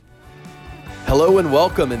Hello and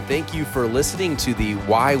welcome, and thank you for listening to the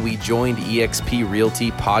Why We Joined eXp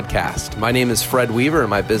Realty podcast. My name is Fred Weaver, and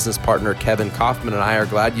my business partner Kevin Kaufman and I are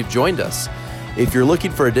glad you've joined us. If you're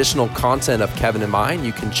looking for additional content of Kevin and mine,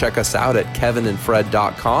 you can check us out at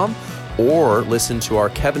kevinandfred.com or listen to our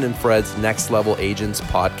Kevin and Fred's Next Level Agents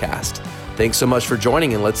podcast. Thanks so much for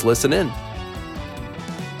joining, and let's listen in.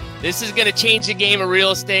 This is going to change the game of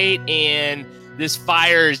real estate, and this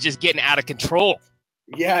fire is just getting out of control.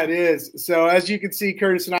 Yeah, it is. So as you can see,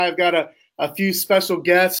 Curtis and I have got a few special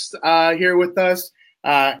guests here with us.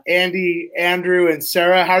 Andy, Andrew, and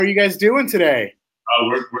Sarah. How are you guys doing today?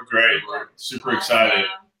 We're great. We're super excited.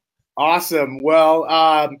 Awesome. Well,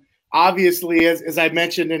 obviously, as I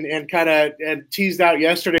mentioned and kind of teased out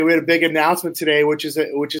yesterday, we had a big announcement today, which is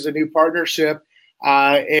a new partnership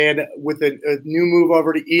and with a new move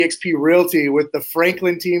over to eXp Realty with the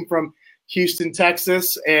Franklin team from Houston,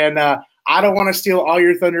 Texas. And I don't want to steal all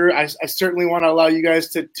your thunder. I certainly want to allow you guys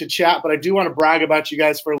to chat, but I do want to brag about you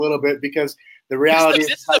guys for a little bit because the reality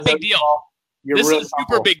this is a big deal. This is a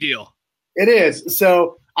super big deal. It is.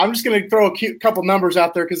 So I'm just going to throw a couple numbers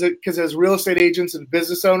out there because as real estate agents and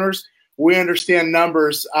business owners, we understand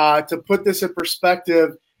numbers. To put this in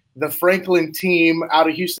perspective, the Franklin team out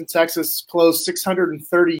of Houston, Texas closed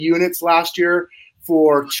 630 units last year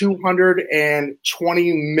for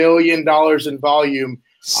 $220 million in volume.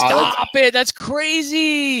 Stop it. That's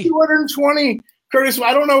crazy. 220. Curtis,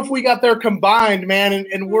 I don't know if we got there combined, man,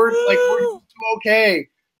 and we're okay.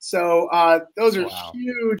 So those are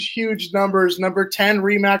huge numbers. Number 10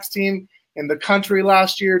 RE/MAX team in the country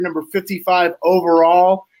last year, number 55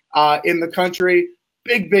 overall in the country.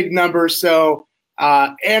 Big numbers. So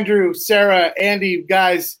Andrew, Sarah, Andy,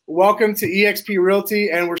 guys, welcome to eXp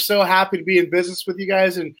Realty, and we're so happy to be in business with you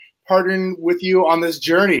guys and partnering with you on this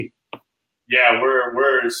journey. Yeah,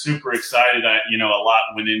 we're super excited. A lot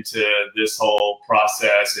went into this whole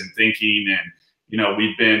process and thinking, and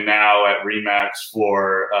we've been now at RE/MAX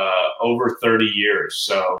for over 30 years.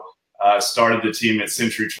 So started the team at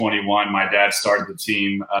Century 21. My dad started the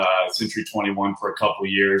team Century 21 for a couple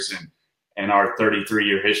of years, and our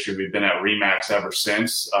 33-year history, we've been at RE/MAX ever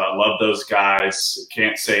since. Love those guys.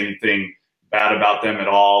 Can't say anything bad about them at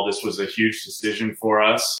all. This was a huge decision for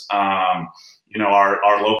us.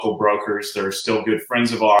 Our local brokers, they're still good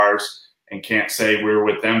friends of ours, and can't say we were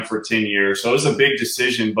with them for 10 years. So it was a big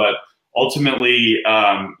decision, but ultimately,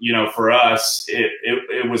 for us,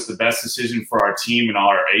 it was the best decision for our team and all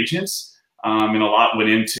our agents. And a lot went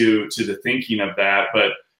into the thinking of that.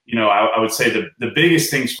 But, I would say the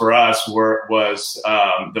biggest things for us was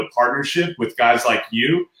the partnership with guys like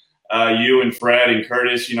you and Fred and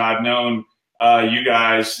Curtis. I've known you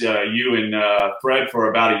guys, you and Fred, for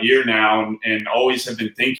about a year now, and always have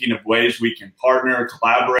been thinking of ways we can partner,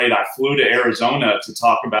 collaborate. I flew to Arizona to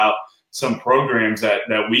talk about some programs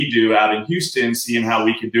that we do out in Houston, seeing how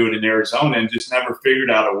we could do it in Arizona, and just never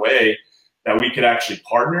figured out a way that we could actually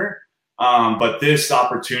partner. But this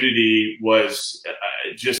opportunity was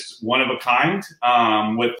just one of a kind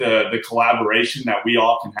with the collaboration that we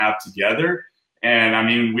all can have together. And I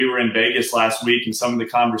mean, we were in Vegas last week, and some of the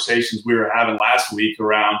conversations we were having last week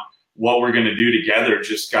around what we're going to do together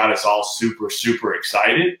just got us all super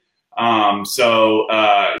excited. Our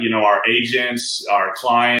agents, our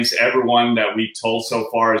clients, everyone that we've told so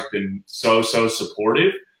far has been so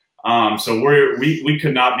supportive. So we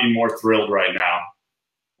could not be more thrilled right now.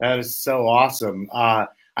 That is so awesome. I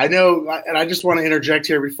know, and I just want to interject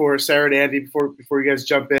here before Sarah and Andy, before you guys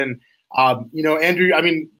jump in. Andrew, I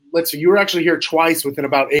mean, let's see, you were actually here twice within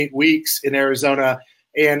about 8 weeks in Arizona,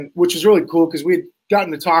 and which is really cool because we had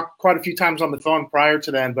gotten to talk quite a few times on the phone prior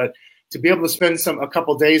to then, but to be able to spend a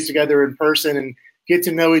couple days together in person and get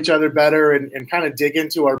to know each other better and kind of dig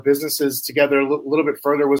into our businesses together a little bit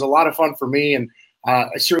further was a lot of fun for me. And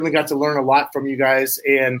I certainly got to learn a lot from you guys,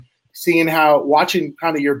 and watching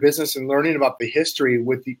kind of your business and learning about the history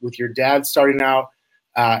with your dad starting out,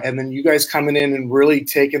 and then you guys coming in and really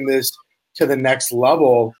taking this to the next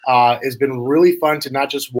level has been really fun to not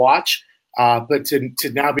just watch, but to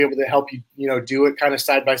now be able to help you, do it kind of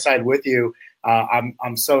side by side with you.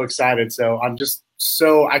 I'm so excited. So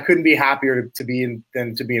I couldn't be happier to be in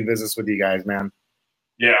business with you guys, man.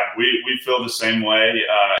 Yeah, we feel the same way.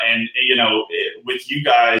 And with you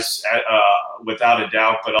guys, without a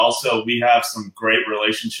doubt, but also we have some great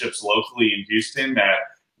relationships locally in Houston that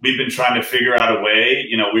we've been trying to figure out a way.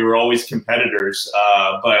 We were always competitors,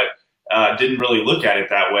 but didn't really look at it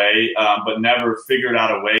that way, but never figured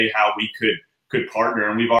out a way how we could partner.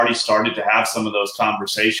 And we've already started to have some of those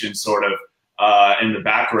conversations sort of in the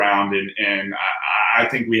background. And I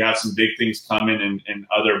think we have some big things coming and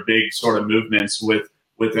other big sort of movements with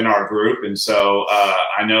within our group. And so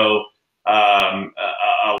I know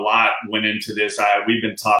a lot went into this. We've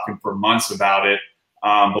been talking for months about it,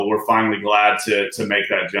 but we're finally glad to make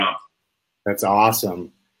that jump. That's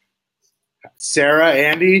awesome. Sarah,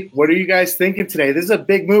 Andy, what are you guys thinking today? This is a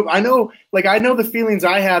big move. I know the feelings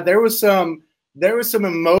I had. There was some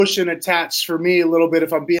emotion attached for me a little bit,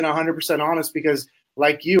 if I'm being 100% honest, because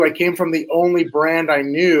like you, I came from the only brand I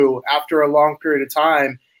knew after a long period of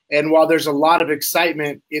time. And while there's a lot of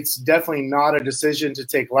excitement, it's definitely not a decision to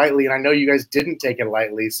take lightly. And I know you guys didn't take it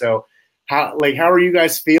lightly. So how are you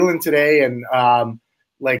guys feeling today? And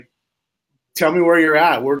tell me where you're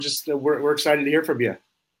at. We're excited to hear from you.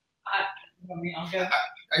 I'll go.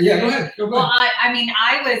 Yeah, go ahead. Well,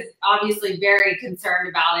 I was obviously very concerned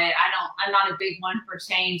about it. I'm not a big one for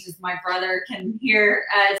change, as my brother can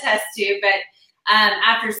attest to. But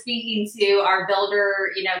after speaking to our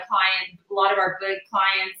builder, client, a lot of our big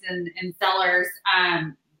clients and sellers,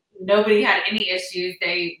 nobody had any issues.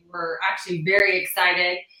 They were actually very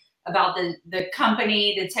excited about the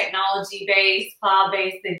company, the technology base, cloud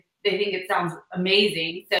base. They think it sounds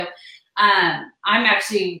amazing. So I'm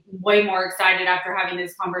actually way more excited after having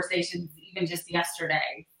those conversations even just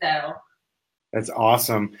yesterday. So that's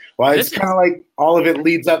awesome. Well, it's kind of like all of it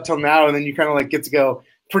leads up till now, and then you kind of get to go.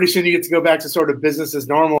 Pretty soon you get to go back to sort of business as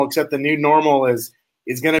normal, except the new normal is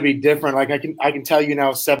going to be different. Like I can tell you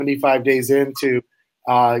now, 75 days into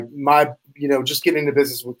my just getting into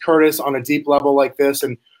business with Curtis on a deep level like this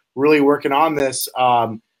and really working on this.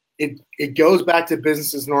 It goes back to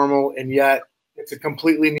business as normal, and yet it's a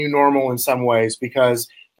completely new normal in some ways, because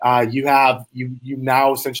you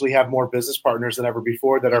now essentially have more business partners than ever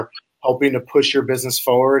before that are helping to push your business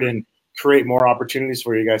forward and create more opportunities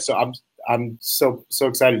for you guys. So I'm so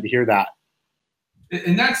excited to hear that.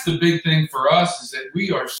 And that's the big thing for us, is that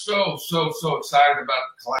we are so excited about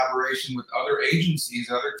the collaboration with other agencies,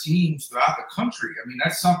 other teams throughout the country. I mean,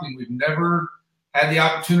 that's something we've never had the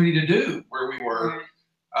opportunity to do where we were.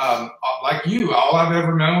 Like you, all I've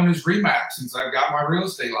ever known is RE/MAX since I've got my real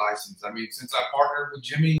estate license. I mean, since I partnered with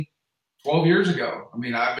Jimmy 12 years ago. I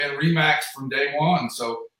mean, I've been RE/MAX from day one.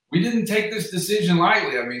 So we didn't take this decision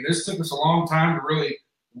lightly. I mean, this took us a long time to really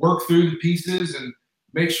work through the pieces and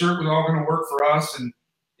make sure it was all going to work for us. And,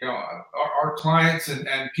 our clients and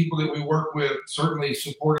people that we work with certainly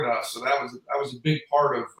supported us. So that was a big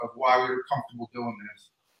part of why we were comfortable doing this.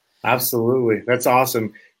 Absolutely. That's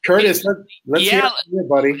awesome. Curtis, let's hear from you,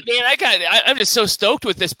 buddy. Man, I'm just so stoked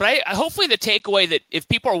with this. But hopefully the takeaway that if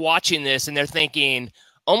people are watching this and they're thinking,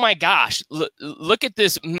 oh my gosh, look at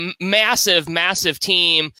this massive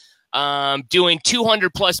team doing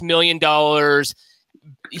 $200+ million,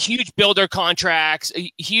 huge builder contracts,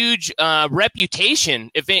 a huge reputation,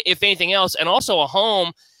 if anything else, and also a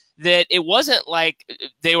home that it wasn't like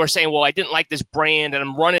they were saying, well, I didn't like this brand and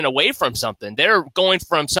I'm running away from something. They're going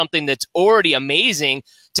from something that's already amazing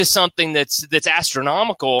to something that's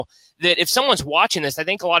astronomical, that if someone's watching this, I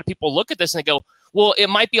think a lot of people look at this and they go, well, it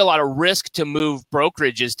might be a lot of risk to move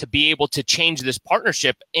brokerages to be able to change this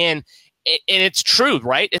partnership. And it's true,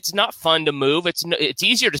 right? It's not fun to move. It's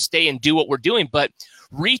easier to stay and do what we're doing, but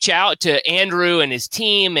reach out to Andrew and his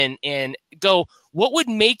team and go, what would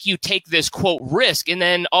make you take this, quote, risk? And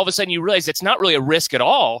then all of a sudden you realize it's not really a risk at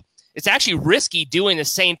all. It's actually risky doing the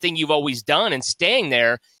same thing you've always done and staying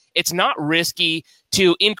there. It's not risky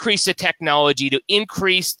to increase the technology, to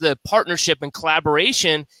increase the partnership and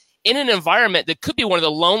collaboration in an environment that could be one of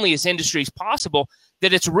the loneliest industries possible,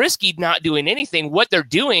 that it's risky not doing anything. What they're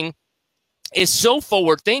doing is so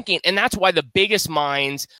forward thinking. And that's why the biggest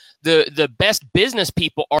minds, the best business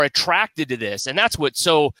people are attracted to this. And that's what's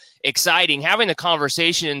so exciting. Having the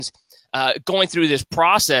conversations, going through this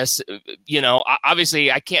process,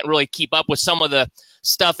 obviously I can't really keep up with some of the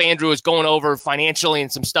stuff Andrew is going over financially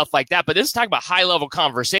and some stuff like that. But this is talking about high level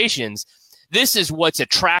conversations. This is what's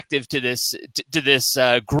attractive to this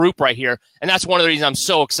group right here. And that's one of the reasons I'm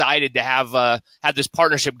so excited to have this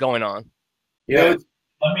partnership going on. Yeah.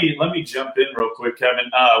 Let me jump in real quick,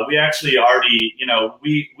 Kevin. We actually already,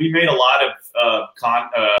 we made a lot of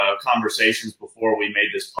conversations before we made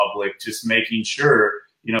this public, just making sure,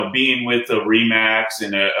 being with the RE/MAX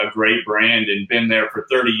and a great brand and been there for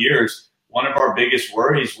 30 years, one of our biggest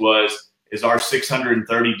worries is our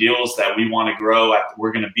 630 deals that we want to grow.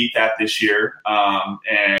 We're going to beat that this year.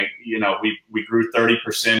 And, we grew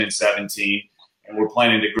 30% in 17, and we're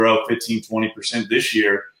planning to grow 15, 20% this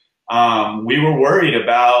year. We were worried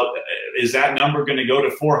about, is that number going to go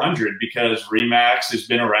to 400? Because RE/MAX has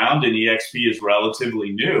been around and EXP is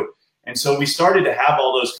relatively new. And so we started to have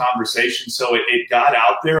all those conversations. So it got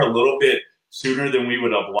out there a little bit sooner than we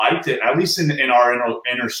would have liked it, at least in our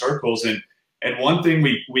inner circles. And And one thing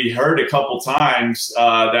we heard a couple times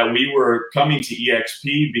that we were coming to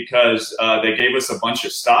EXP because they gave us a bunch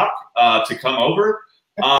of stock to come over.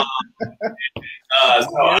 So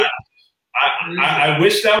I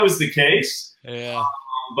wish that was the case. Yeah.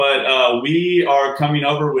 But we are coming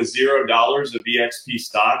over with $0 of EXP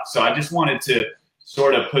stock. So I just wanted to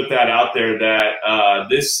sort of put that out there that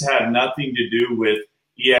this had nothing to do with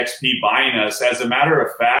EXP buying us. As a matter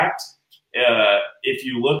of fact, if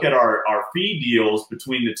you look at our fee deals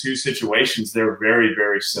between the two situations, they're very,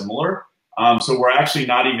 very similar. So we're actually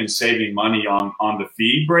not even saving money on the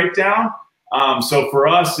fee breakdown. So for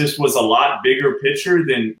us, this was a lot bigger picture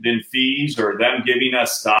than fees or them giving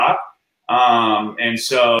us stock. And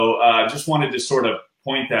so just wanted to sort of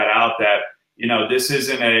point that out that, this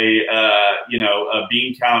isn't a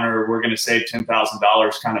bean counter, we're going to save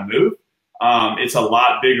 $10,000 kind of move. It's a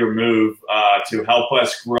lot bigger move to help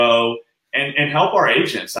us grow and help our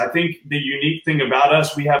agents. I think the unique thing about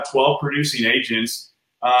us, we have 12 producing agents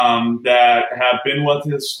that have been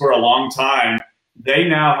with us for a long time. They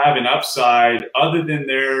now have an upside other than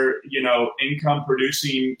their, income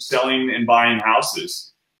producing, selling and buying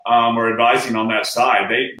houses or advising on that side.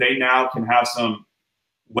 They now can have some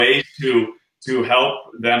ways to help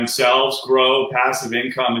themselves grow passive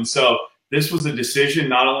income. And so this was a decision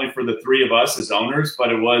not only for the three of us as owners,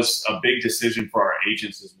 but it was a big decision for our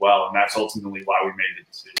agents as well. And that's ultimately why we made the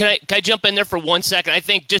decision. Can I jump in there for 1 second? I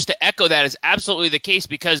think just to echo that is absolutely the case,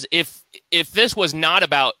 because if this was not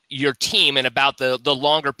about your team and about the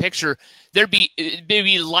longer picture, there'd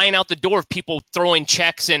be lying out the door of people throwing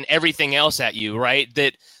checks and everything else at you, right?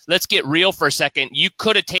 That, let's get real for a second. You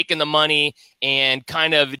could have taken the money and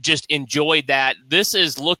kind of just enjoyed that. This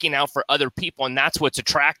is looking out for other people, and that's what's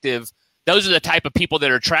attractive. Those are the type of people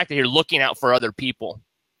that are attracted here, looking out for other people.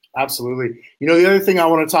 Absolutely. The other thing I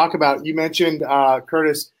want to talk about, you mentioned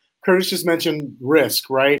Curtis. Curtis just mentioned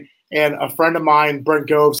risk, right? And a friend of mine, Brent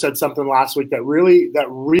Gove, said something last week that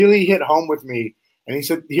really hit home with me. And he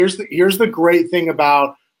said, here's the great thing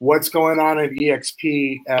about what's going on at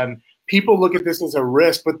EXP. And people look at this as a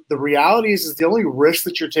risk, but the reality is the only risk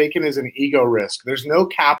that you're taking is an ego risk. There's no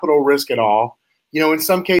capital risk at all. In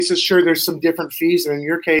some cases, sure, there's some different fees. And in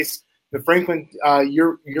your case, the Franklin,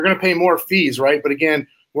 you're going to pay more fees, right? But again,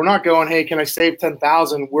 we're not going, hey, can I save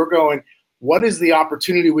 $10,000? We're going, what is the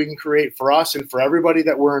opportunity we can create for us and for everybody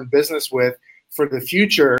that we're in business with for the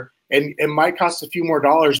future? And it might cost a few more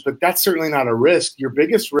dollars, but that's certainly not a risk. Your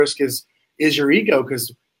biggest risk is your ego,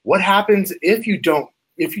 because what happens if you don't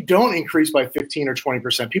increase by 15 or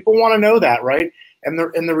 20%? People want to know that, right? And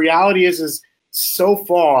the reality is so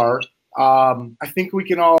far. I think we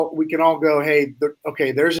can all go, hey,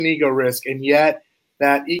 okay, there's an ego risk, and yet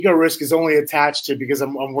that ego risk is only attached to because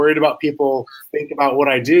I'm worried about people think about what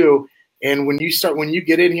I do. And when you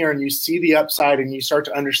get in here and you see the upside and you start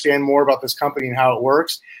to understand more about this company and how it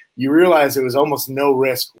works, you realize it was almost no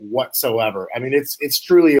risk whatsoever. I mean, it's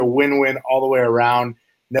truly a win-win all the way around,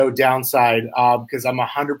 no downside, because I'm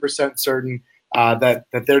 100% certain that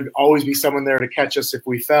there'd always be someone there to catch us if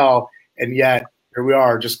we fell, and yet here we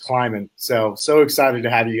are just climbing. So excited to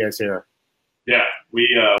have you guys here. Yeah,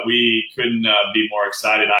 we couldn't be more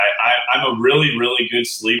excited. I'm a really, really good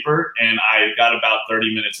sleeper, and I got about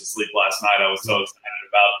 30 minutes of sleep last night. I was so excited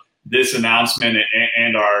about this announcement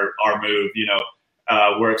and our move.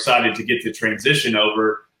 We're excited to get the transition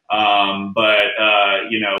over, but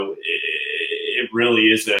it really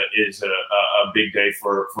is a big day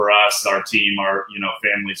for us, our team, our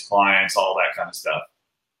families, clients, all that kind of stuff.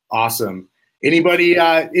 Awesome. Anybody,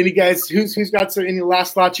 any guys who's got any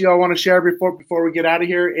last thoughts you all want to share before we get out of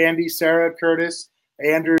here? Andy, Sarah, Curtis,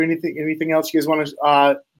 Andrew, anything else you guys want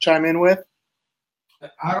to chime in with?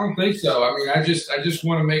 I don't think so. I mean, I just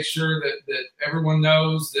want to make sure that everyone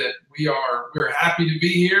knows that we're happy to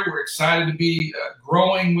be here. We're excited to be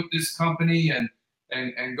growing with this company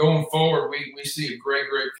and going forward. We see a great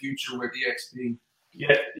future with EXP.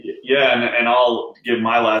 Yeah, and I'll give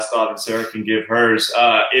my last thought, and Sarah can give hers.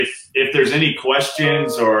 If there's any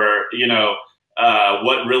questions or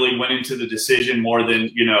what really went into the decision more than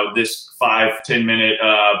this 5-10 minute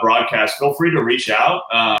broadcast, feel free to reach out.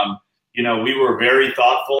 We were very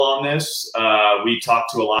thoughtful on this. We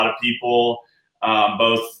talked to a lot of people,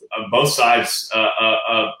 both sides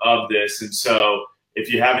of this, and so if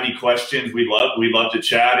you have any questions, we'd love to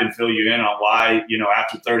chat and fill you in on why,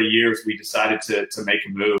 after 30 years, we decided to make a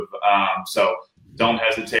move. So don't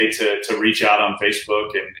hesitate to reach out on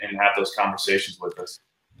Facebook and have those conversations with us.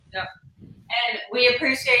 Yep. And we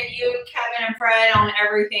appreciate you, Kevin and Fred, on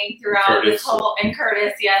everything throughout Curtis. and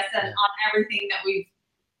Curtis, yes, and on everything that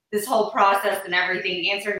this whole process and everything,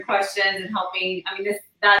 answering questions and helping. I mean,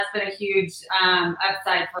 that's been a huge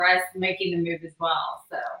upside for us making the move as well.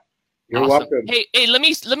 So. You're welcome. Hey, let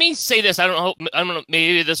me say this. I don't know.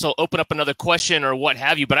 Maybe this will open up another question or what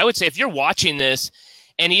have you. But I would say if you're watching this,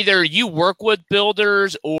 and either you work with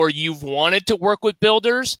builders or you've wanted to work with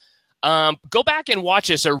builders, go back and watch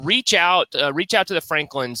this or reach out to the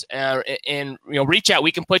Franklins and reach out.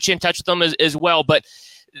 We can put you in touch with them as well. But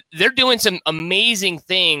they're doing some amazing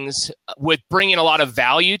things with bringing a lot of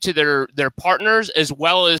value to their partners as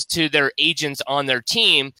well as to their agents on their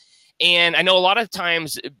team. And I know a lot of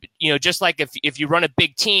times, just like if you run a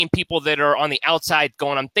big team, people that are on the outside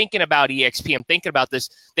going, I'm thinking about EXP, I'm thinking about this,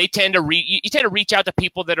 they tend to reach out to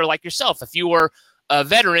people that are like yourself. If you were a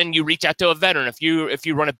veteran, you reach out to a veteran. If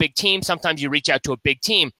you run a big team, sometimes you reach out to a big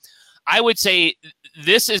team. I would say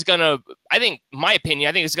this is going to, my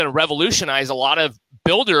opinion, it's going to revolutionize a lot of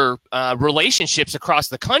builder relationships across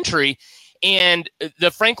the country. And the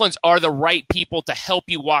Franklins are the right people to help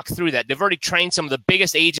you walk through that. They've already trained some of the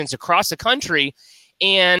biggest agents across the country.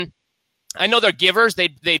 And I know they're givers.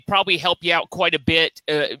 They'd probably help you out quite a bit,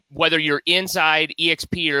 whether you're inside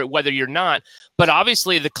EXP or whether you're not. But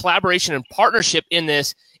obviously the collaboration and partnership in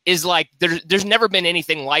this is like there's never been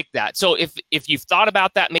anything like that. So if you've thought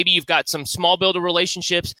about that, maybe you've got some small builder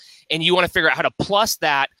relationships and you want to figure out how to plus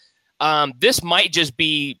that, this might just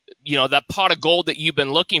be, that pot of gold that you've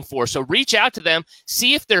been looking for. So reach out to them,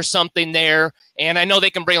 see if there's something there. And I know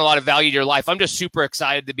they can bring a lot of value to your life. I'm just super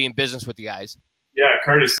excited to be in business with you guys. Yeah,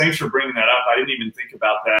 Curtis, thanks for bringing that up. I didn't even think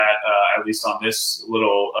about that, at least on this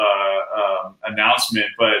little announcement.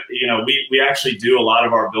 But, we actually do a lot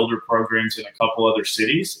of our builder programs in a couple other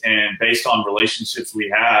cities. And based on relationships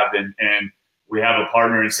we have, and we have a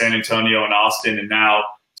partner in San Antonio and Austin, and now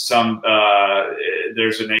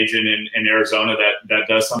there's an agent in Arizona that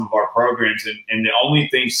does some of our programs. And the only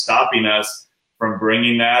thing stopping us from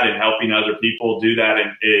bringing that and helping other people do that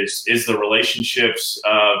is the relationships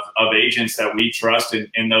of agents that we trust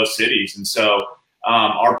in those cities. And so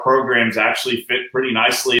our programs actually fit pretty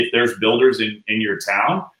nicely if there's builders in your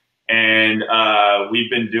town. And we've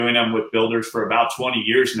been doing them with builders for about 20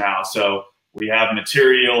 years now. So we have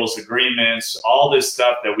materials, agreements, all this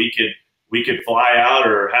stuff that we could fly out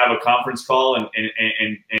or have a conference call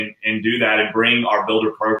and do that and bring our builder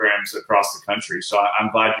programs across the country. So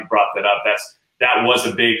I'm glad you brought that up. That was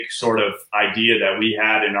a big sort of idea that we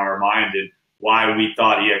had in our mind and why we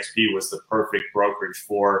thought EXP was the perfect brokerage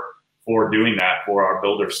for doing that for our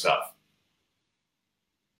builder stuff.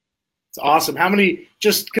 It's awesome. How many,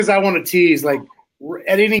 just because I want to tease, like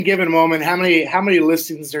at any given moment, how many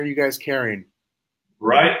listings are you guys carrying?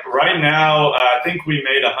 Right now, I think we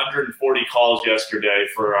made 140 calls yesterday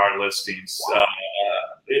for our listings.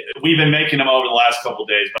 We've been making them over the last couple of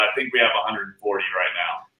days, but I think we have 140 right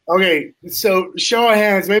now. Okay, so show of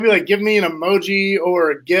hands, maybe like give me an emoji or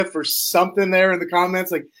a GIF or something there in the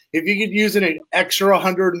comments. Like if you could use an extra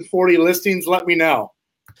 140 listings, let me know.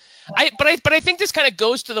 But I think this kind of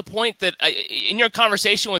goes to the point that in your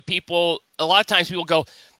conversation with people, a lot of times people go,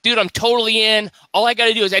 dude, I'm totally in. All I got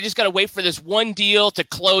to do is I just got to wait for this one deal to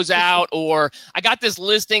close out, or I got this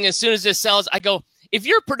listing. As soon as this sells, I go, if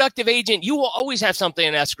you're a productive agent, you will always have something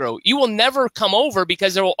in escrow. You will never come over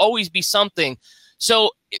because there will always be something.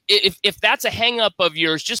 So if that's a hang up of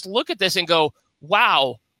yours, just look at this and go,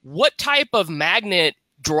 wow, what type of magnet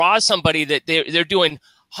draws somebody that they're doing,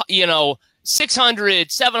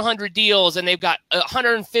 600, 700 deals and they've got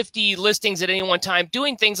 150 listings at any one time,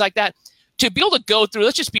 doing things like that. To be able to go through,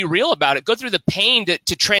 let's just be real about it, go through the pain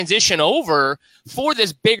to transition over for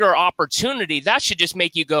this bigger opportunity, that should just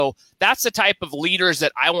make you go, that's the type of leaders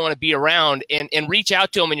that I want to be around, and reach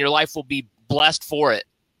out to them and your life will be blessed for it.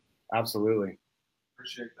 Absolutely.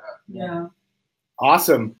 Appreciate that. Yeah.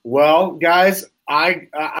 Awesome. Well, guys,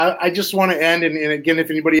 I just want to end, and again, if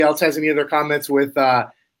anybody else has any other comments with,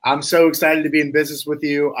 I'm so excited to be in business with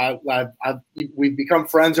you. We've become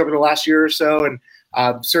friends over the last year or so, and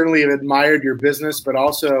certainly have admired your business, but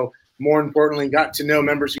also more importantly, got to know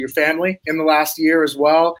members of your family in the last year as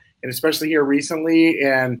well, and especially here recently.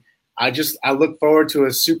 And I look forward to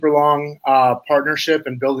a super long partnership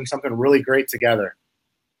and building something really great together.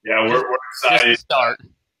 Yeah, we're excited. Just to start.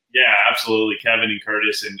 Yeah, absolutely. Kevin and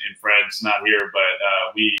Curtis and Fred's not here,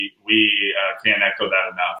 but we can't echo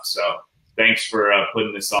that enough. So thanks for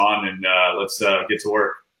putting this on, and let's get to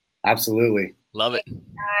work. Absolutely. Love it.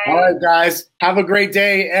 All right, guys. Have a great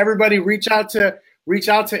day. Everybody reach out to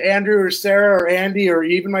Andrew or Sarah or Andy or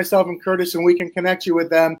even myself and Curtis, and we can connect you with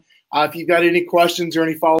them. If you've got any questions or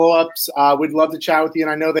any follow-ups, we'd love to chat with you,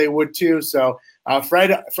 and I know they would too. So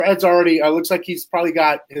Fred's already looks like he's probably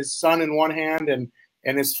got his son in one hand and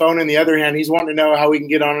And his phone in the other hand, he's wanting to know how we can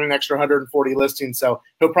get on an extra 140 listings. So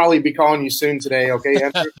he'll probably be calling you soon today. Okay,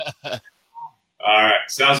 Andrew? All right.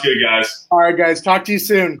 Sounds good, guys. All right, guys. Talk to you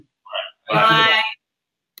soon. All right. Bye. Bye.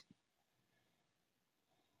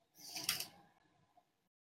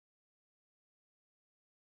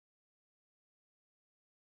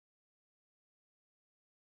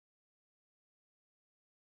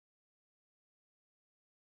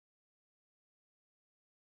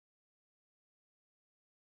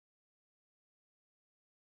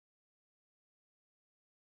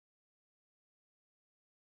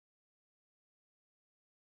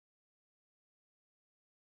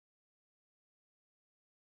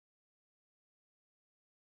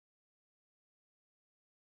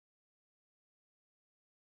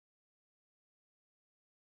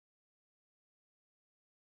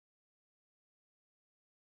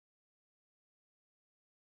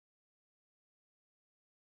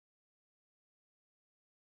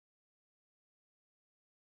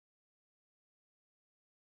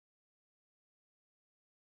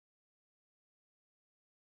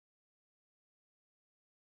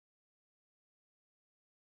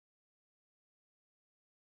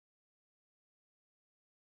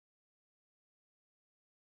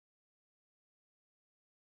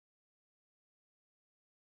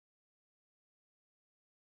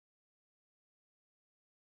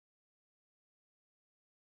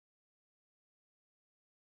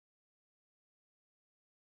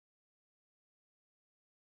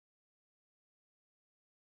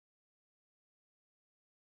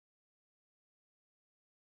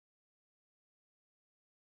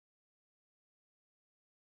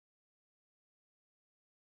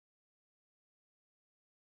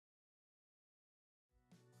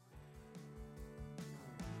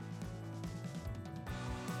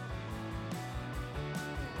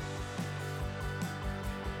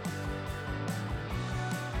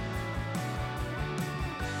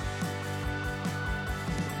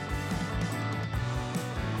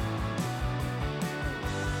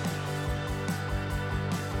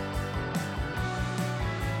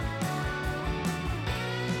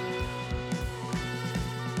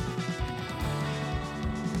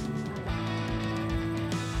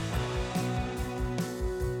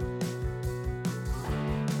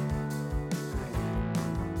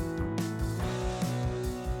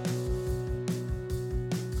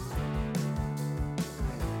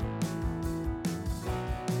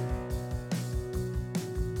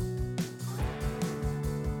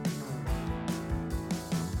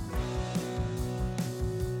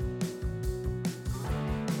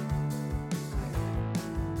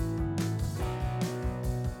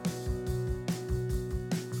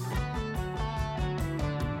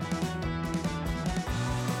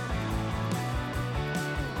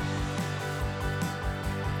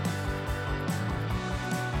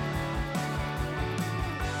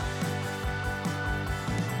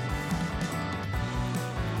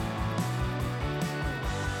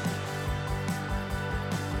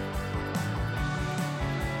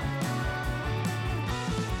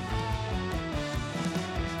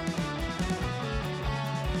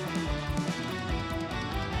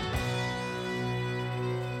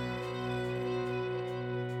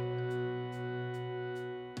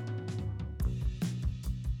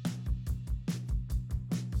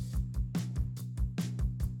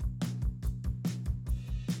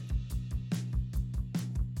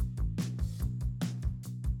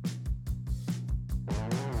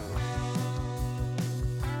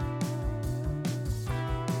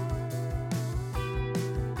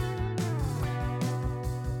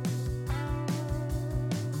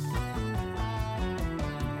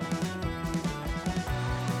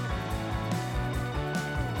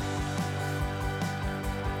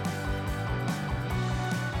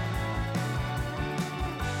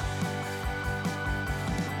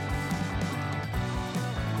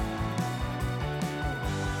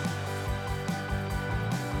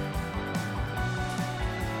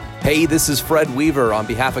 Hey, this is Fred Weaver. On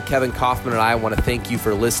behalf of Kevin Kaufman and I want to thank you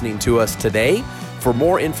for listening to us today. For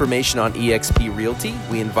more information on eXp Realty,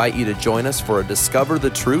 we invite you to join us for a Discover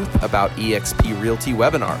the Truth About eXp Realty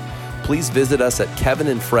webinar. Please visit us at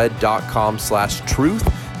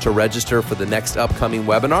kevinandfred.com/truth to register for the next upcoming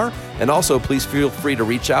webinar. And also, please feel free to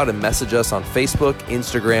reach out and message us on Facebook,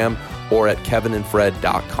 Instagram, or at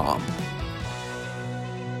kevinandfred.com.